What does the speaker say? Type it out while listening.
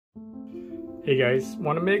Hey guys,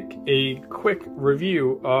 want to make a quick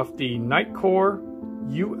review of the Nitecore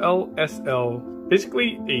ULSL,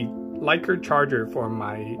 basically a Leica charger for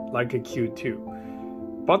my Leica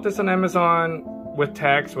Q2. Bought this on Amazon with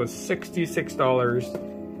tax, was $66,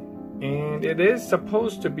 and it is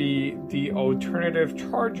supposed to be the alternative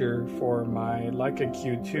charger for my Leica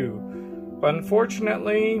Q2. But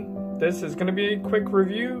unfortunately, this is going to be a quick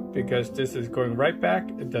review because this is going right back.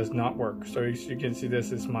 It does not work. So as you can see,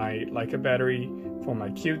 this is my Leica battery for my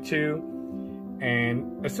Q2.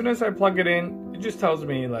 And as soon as I plug it in, it just tells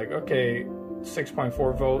me like, okay,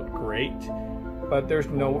 6.4 volt, great. But there's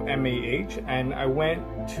no MAH. And I went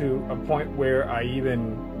to a point where I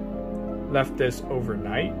even left this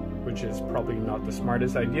overnight, which is probably not the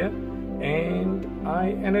smartest idea. And I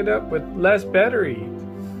ended up with less battery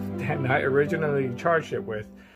than I originally charged it with.